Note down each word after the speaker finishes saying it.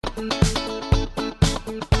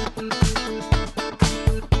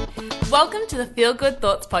Welcome to the Feel Good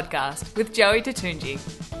Thoughts podcast with Joey Tatunji.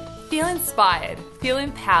 Feel inspired, feel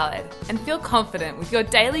empowered, and feel confident with your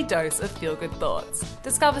daily dose of feel good thoughts.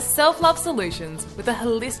 Discover self-love solutions with a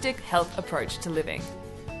holistic health approach to living.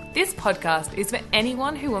 This podcast is for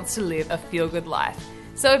anyone who wants to live a feel good life.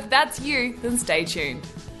 So if that's you, then stay tuned.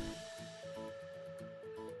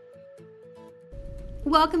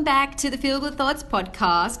 Welcome back to the Feel Good Thoughts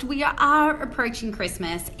podcast. We are approaching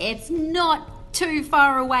Christmas. It's not too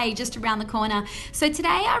far away, just around the corner. So today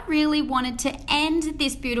I really wanted to end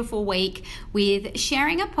this beautiful week with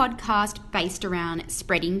sharing a podcast based around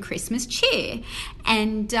spreading Christmas cheer.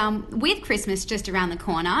 And with Christmas just around the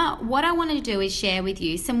corner, what I want to do is share with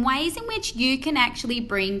you some ways in which you can actually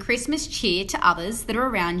bring Christmas cheer to others that are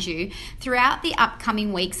around you throughout the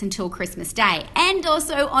upcoming weeks until Christmas Day. And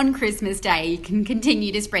also on Christmas Day, you can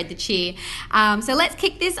continue to spread the cheer. So let's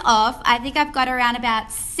kick this off. I think I've got around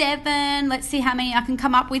about 7, let's see how many I can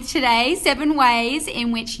come up with today, 7 ways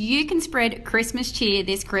in which you can spread Christmas cheer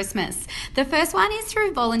this Christmas. The first one is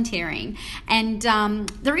through volunteering. And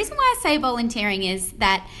the reason why I say volunteering is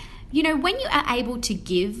that, you know, when you are able to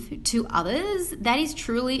give to others, that is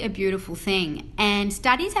truly a beautiful thing. And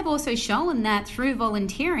studies have also shown that through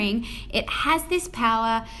volunteering, it has this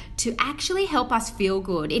power to actually help us feel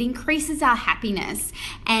good. It increases our happiness.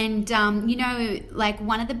 And, you know, like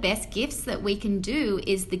one of the best gifts that we can do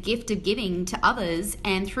is the gift of giving to others.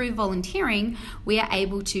 And through volunteering, we are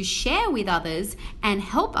able to share with others and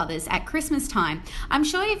help others at Christmas time. I'm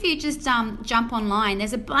sure if you just jump online,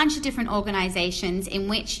 there's a bunch of different organizations in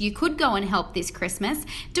which you could go and help this Christmas.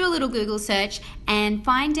 Do a little Google search and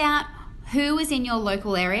find out who is in your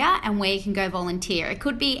local area and where you can go volunteer. It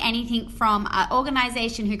could be anything from an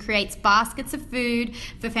organization who creates baskets of food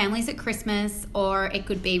for families at Christmas, or it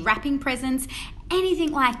could be wrapping presents,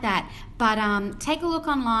 anything like that. But take a look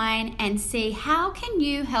online and see how can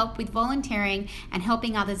you help with volunteering and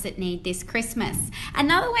helping others that need this Christmas.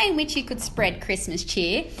 Another way in which you could spread Christmas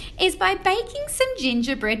cheer is by baking some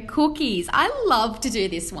gingerbread cookies. I love to do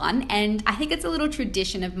this one, and I think it's a little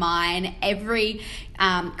tradition of mine. Every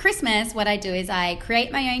Christmas, what I do is I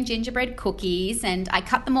create my own gingerbread cookies and I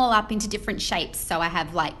cut them all up into different shapes. So I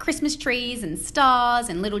have like Christmas trees and stars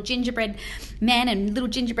and little gingerbread men and little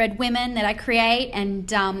gingerbread women that I create,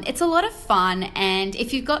 and it's a lot of fun. And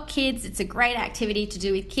if you've got kids, it's a great activity to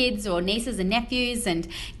do with kids or nieces and nephews, and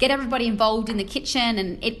get everybody involved in the kitchen,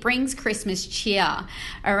 and it brings Christmas cheer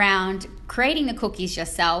around creating the cookies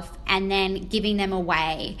yourself and then giving them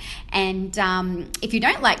away. And if you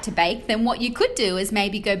don't like to bake, then what you could do is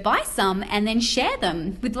maybe go buy some and then share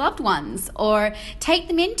them with loved ones, or take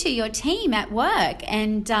them into your team at work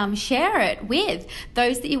and share it with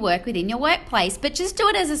those that you work with in your workplace. But just do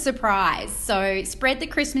it as a surprise. So spread the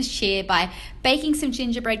Christmas cheer by baking some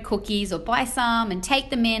gingerbread cookies, or buy some and take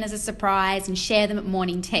them in as a surprise and share them at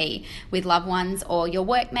morning tea with loved ones or your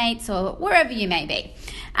workmates or wherever you may be.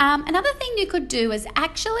 Another thing you could do is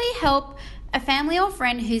actually help a family or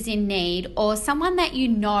friend who's in need, or someone that you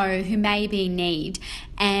know who may be in need.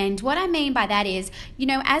 And what I mean by that is, you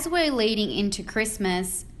know, as we're leading into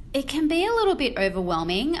Christmas, it can be a little bit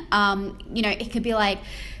overwhelming. You know, it could be like,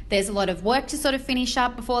 there's a lot of work to sort of finish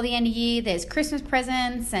up before the end of the year. There's Christmas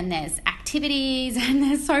presents and there's activities and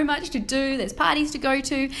there's so much to do. There's parties to go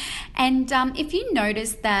to. And if you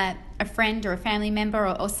notice that a friend or a family member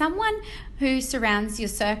or someone who surrounds your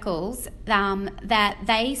circles, that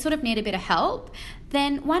they sort of need a bit of help,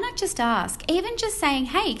 then why not just ask? Even just saying,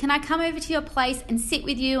 hey, can I come over to your place and sit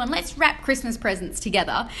with you and let's wrap Christmas presents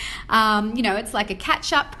together? You know, it's like a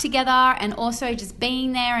catch up together, and also just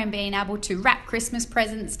being there and being able to wrap Christmas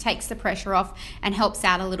presents takes the pressure off and helps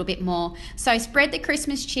out a little bit more. So spread the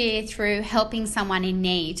Christmas cheer through helping someone in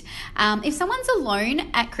need. If someone's alone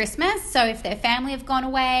at Christmas, so if their family have gone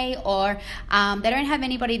away or they don't have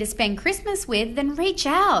anybody to spend Christmas with, then reach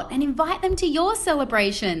out and invite them to your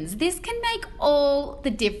celebrations. This can make all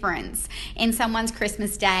the difference in someone's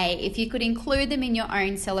Christmas day. If you could include them in your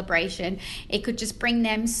own celebration, it could just bring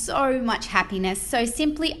them so much happiness. So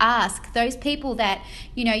simply ask those people that,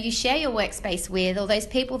 you know, you share your workspace with, or those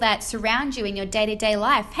people that surround you in your day-to-day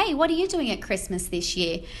life, hey, what are you doing at Christmas this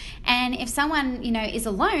year? And if someone, you know, is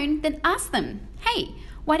alone, then ask them, hey,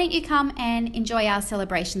 why don't you come and enjoy our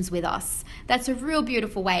celebrations with us? That's a real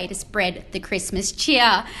beautiful way to spread the Christmas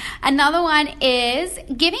cheer. Another one is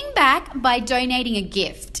giving back by donating a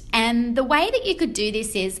gift. And the way that you could do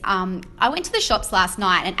this is, I went to the shops last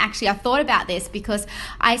night, and actually I thought about this because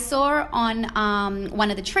I saw on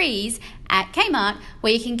one of the trees at Kmart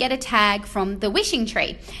where you can get a tag from the wishing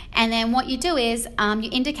tree. And then what you do is you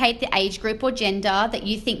indicate the age group or gender that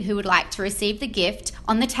you think who would like to receive the gift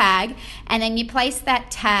on the tag, and then you place that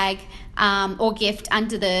tag or gift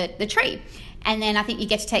under the tree. And then I think you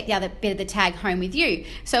get to take the other bit of the tag home with you.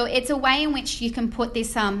 So it's a way in which you can put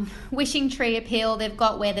this wishing tree appeal they've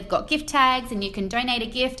got gift tags, and you can donate a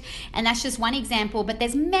gift. And that's just one example, but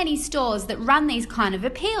there's many stores that run these kind of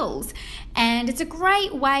appeals. And it's a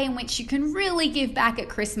great way in which you can really give back at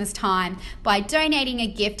Christmas time by donating a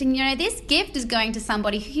gift. And this gift is going to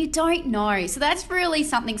somebody who you don't know. So that's really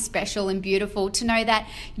something special and beautiful to know that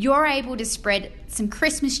you're able to spread some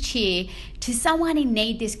Christmas cheer to someone in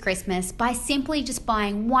need this Christmas by simply just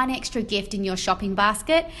buying one extra gift in your shopping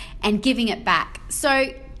basket and giving it back.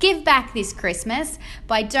 So give back this Christmas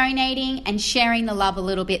by donating and sharing the love a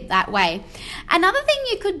little bit that way. Another thing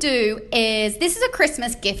you could do is, this is a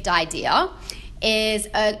Christmas gift idea, is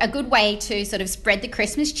a good way to sort of spread the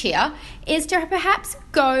Christmas cheer, is to perhaps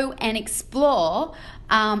go and explore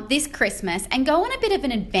this Christmas and go on a bit of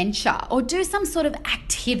an adventure or do some sort of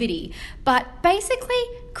activity, but basically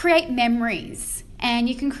create memories. And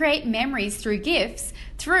you can create memories through gifts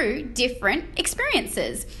through different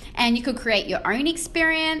experiences. And you could create your own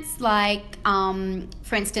experience, like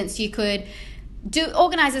for instance, you could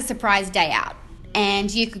organize a surprise day out.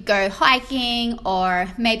 And you could go hiking, or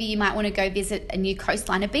maybe you might want to go visit a new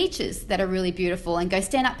coastline of beaches that are really beautiful and go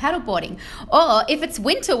stand up paddleboarding. Or if it's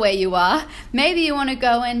winter where you are, maybe you want to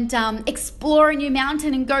go and explore a new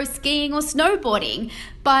mountain and go skiing or snowboarding.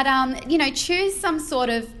 But, choose some sort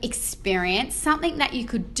of experience, something that you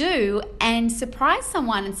could do and surprise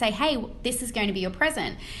someone and say, hey, this is going to be your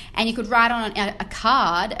present. And you could write on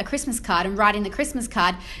a Christmas card, and write in the Christmas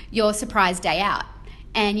card your surprise day out.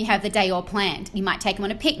 And you have the day all planned. You might take them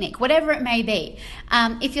on a picnic, whatever it may be.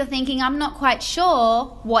 If you're thinking, I'm not quite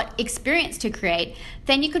sure what experience to create,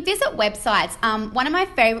 then you could visit websites. One of my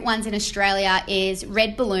favorite ones in Australia is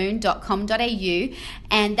redballoon.com.au,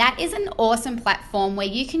 and that is an awesome platform where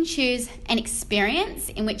you can choose an experience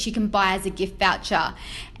in which you can buy as a gift voucher.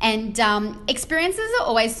 And experiences are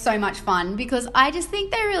always so much fun because I just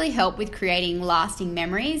think they really help with creating lasting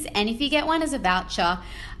memories. And if you get one as a voucher,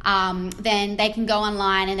 then they can go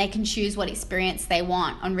online and they can choose what experience they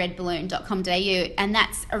want on redballoon.com.au, and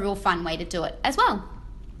that's a real fun way to do it as well.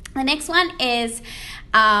 The next one is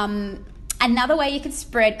another way you could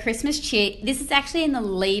spread Christmas cheer. This is actually in the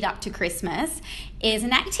lead up to Christmas, is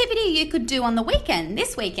an activity you could do on the weekend,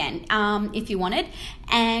 this weekend, if you wanted.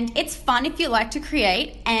 And it's fun if you like to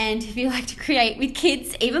create, and if you like to create with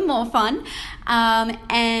kids, even more fun.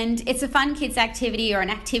 And it's a fun kids activity, or an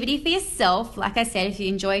activity for yourself, like I said, if you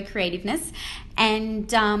enjoy creativeness.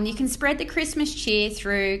 And you can spread the Christmas cheer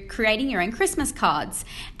through creating your own Christmas cards.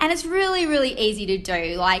 And it's really, really easy to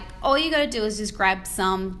do. Like, all you got to do is just grab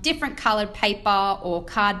some different colored paper or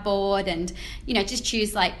cardboard and, just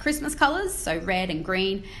choose like Christmas colors, so red and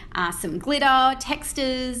green, some glitter,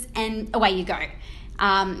 textures, and away you go.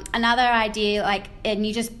 Another idea, and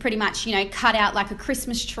you just pretty much, cut out like a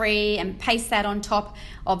Christmas tree and paste that on top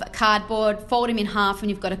of a cardboard, fold them in half, and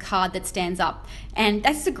you've got a card that stands up. And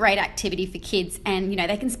that's a great activity for kids. And,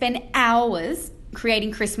 they can spend hours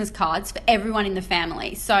creating Christmas cards for everyone in the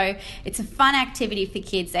family. So it's a fun activity for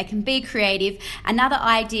kids. They can be creative. Another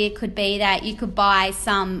idea could be that you could buy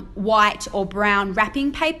some white or brown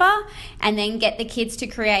wrapping paper and then get the kids to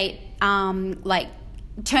create, turn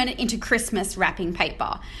it into Christmas wrapping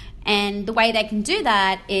paper. And the way they can do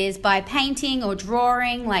that is by painting or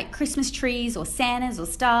drawing like Christmas trees or Santas or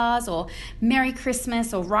stars or Merry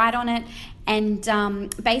Christmas or write on it. And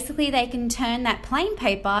basically they can turn that plain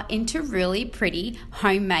paper into really pretty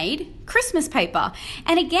homemade Christmas paper.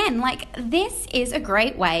 And again, this is a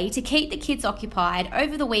great way to keep the kids occupied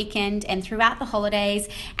over the weekend and throughout the holidays,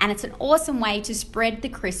 and it's an awesome way to spread the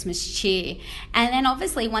Christmas cheer. And then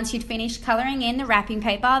obviously once you've finished colouring in the wrapping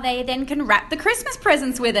paper, they then can wrap the Christmas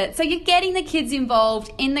presents with it. So you're getting the kids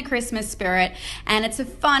involved in the Christmas spirit, and it's a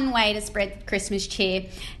fun way to spread the Christmas cheer.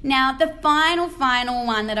 Now, the final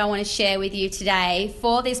one that I want to share with you today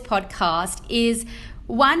for this podcast is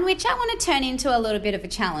one which I want to turn into a little bit of a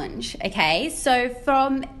challenge, okay? So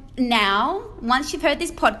from now, once you've heard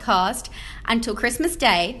this podcast until Christmas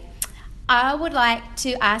Day, I would like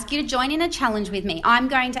to ask you to join in a challenge with me. I'm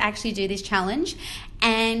going to actually do this challenge,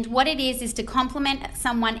 and what it is to compliment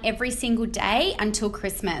someone every single day until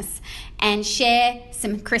Christmas and share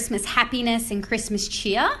some Christmas happiness and Christmas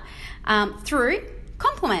cheer through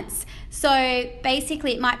compliments. So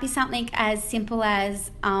basically, it might be something as simple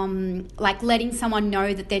as like letting someone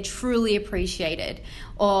know that they're truly appreciated,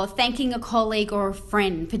 or thanking a colleague or a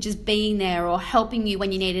friend for just being there or helping you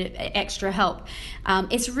when you needed extra help.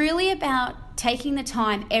 It's really about taking the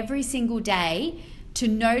time every single day to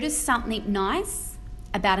notice something nice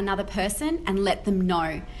about another person and let them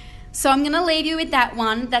know. So I'm going to leave you with that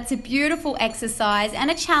one. That's a beautiful exercise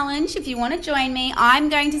and a challenge. If you want to join me, I'm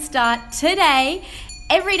going to start today.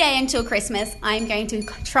 Every day until Christmas, I'm going to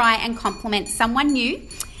try and compliment someone new,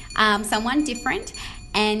 someone different,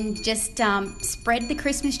 and just spread the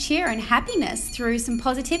Christmas cheer and happiness through some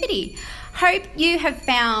positivity. Hope you have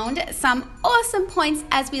found some awesome points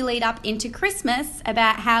as we lead up into Christmas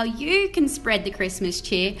about how you can spread the Christmas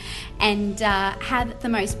cheer, and have the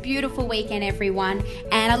most beautiful weekend, everyone.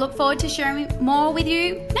 And I look forward to sharing more with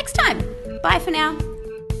you next time. Bye for now.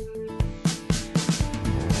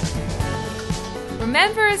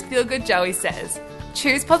 Remember, as Feel Good Joey says,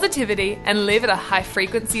 choose positivity and live at a high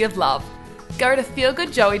frequency of love. Go to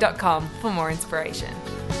feelgoodjoey.com for more inspiration.